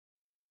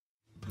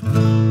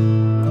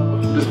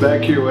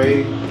back your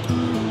way.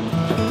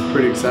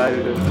 Pretty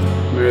excited to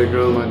marry the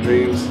girl of my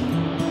dreams.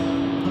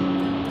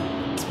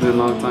 It's been a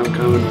long time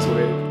coming, just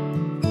waiting.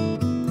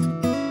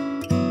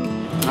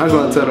 I'm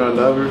gonna tell her I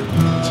love her.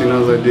 She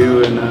knows I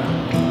do, and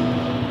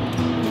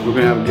we're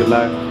gonna have a good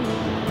life.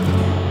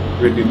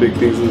 We're gonna do big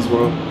things in this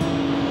world.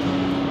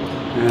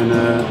 And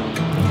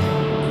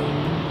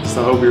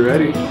so I hope you're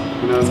ready.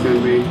 You know, it's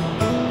gonna be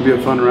a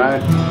fun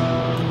ride.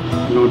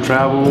 We're gonna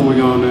travel, we're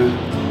gonna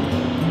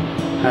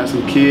have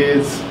some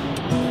kids,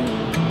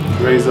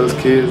 raise those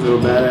kids, little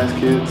badass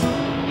kids.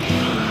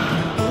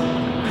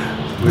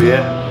 But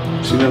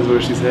yeah, she knows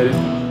where she's headed.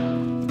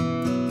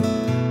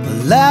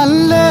 Well, I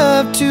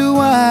love to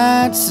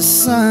watch the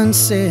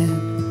sunset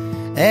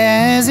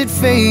as it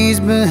fades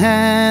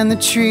behind the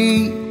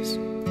trees.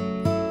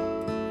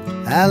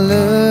 I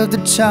love to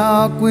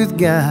talk with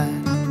God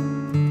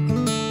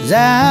as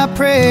I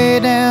pray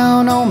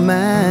down on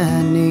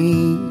my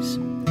knees.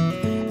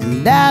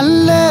 And I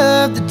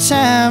love the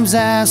times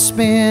I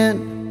spent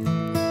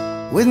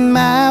with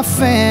my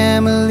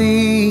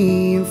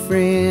family and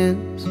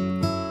friends.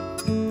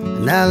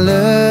 And I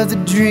love to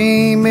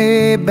dream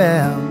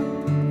about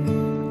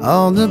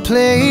all the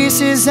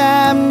places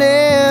I've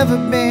never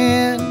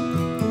been.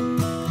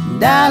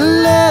 And I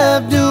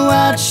love to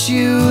watch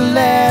you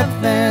laugh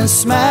and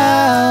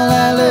smile.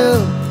 I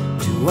love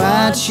to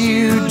watch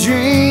you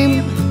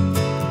dream.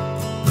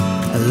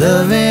 I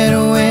love it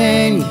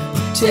when you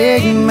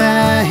take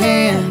my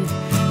hand,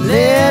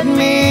 let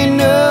me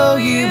know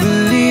you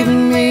believe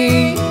in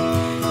me.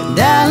 And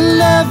I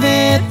love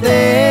it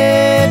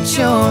that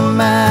you're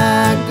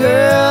my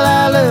girl.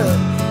 I love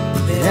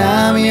that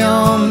I'm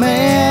your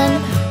man.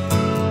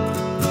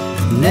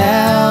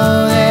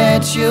 Now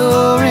that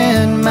you're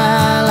in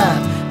my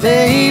life,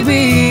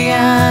 baby,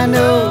 I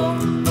know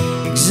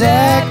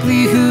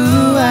exactly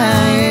who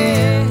I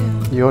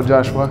am. Yo,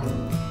 Joshua,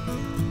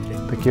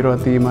 te quiero a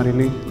ti,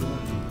 Marilee,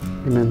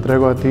 y me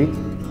entrego a ti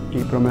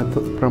y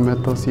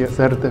prometo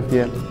serte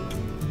fiel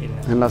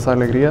en las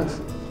alegrías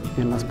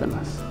y en las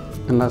penas,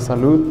 en la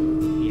salud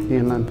y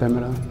en la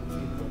enfermedad,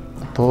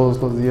 todos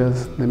los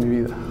días de mi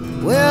vida.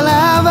 Well,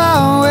 I've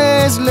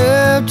always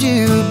loved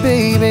you,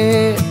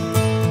 baby,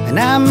 and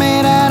I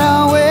may not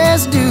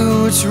always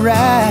do what's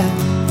right,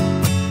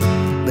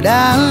 but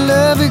I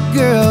love it,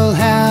 girl,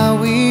 how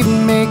we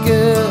make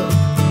up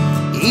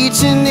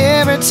each and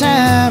every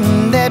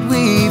time that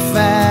we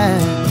fight.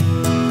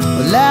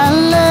 Well, I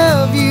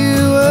love you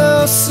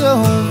oh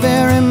so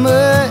very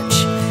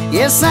much.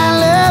 Yes, I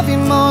love you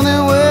more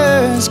than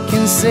words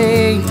can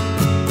say.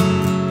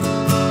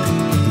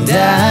 And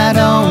I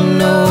don't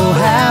know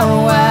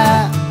how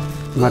I...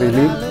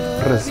 Marilee,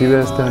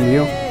 recibe este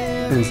anillo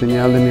en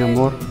señal de mi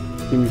amor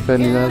y mi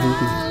fidelidad en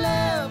ti.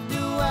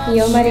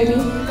 Yo,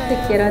 Marilee, te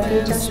quiero a ti,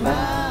 Joshua,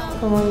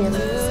 como mi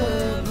esposo,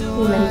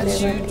 y me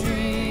entrego a ti.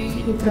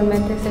 Y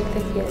promete serte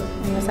fiel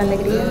en las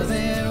alegrías y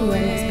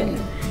en las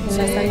penas, en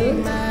la salud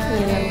y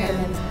en la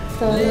enfermedad,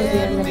 todos los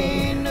días de mi vida.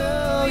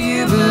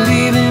 You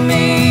believe in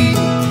me,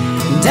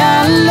 and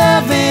I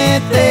love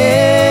it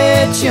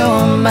that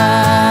you're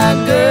my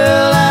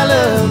girl. I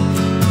love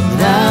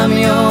that I'm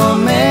your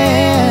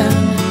man.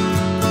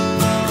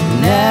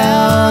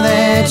 Now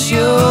that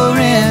you're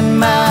in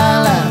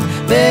my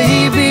life,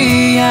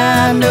 baby,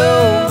 I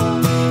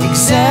know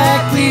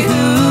exactly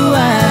who I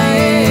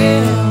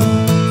am.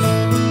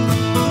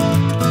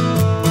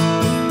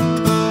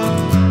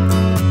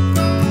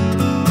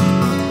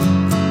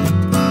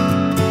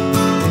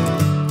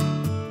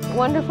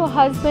 Wonderful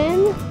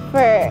husband,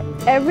 for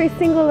every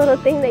single little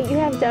thing that you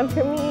have done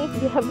for me.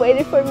 You have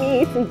waited for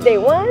me since day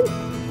one.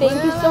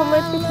 Thank you so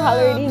much for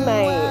tolerating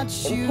my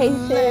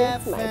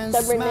impatience, my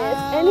stubbornness,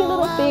 any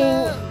little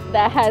thing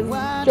that has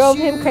drove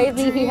him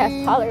crazy, he has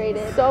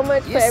tolerated. So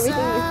much for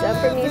everything you've done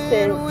for me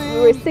since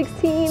we were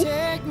 16.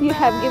 You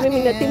have given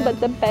me nothing but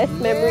the best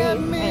memories,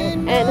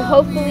 and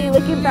hopefully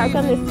looking back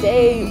on this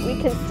day,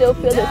 we can still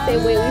feel the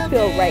same way we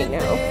feel right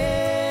now.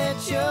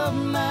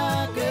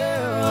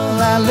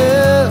 I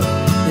love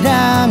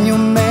that I'm your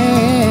man.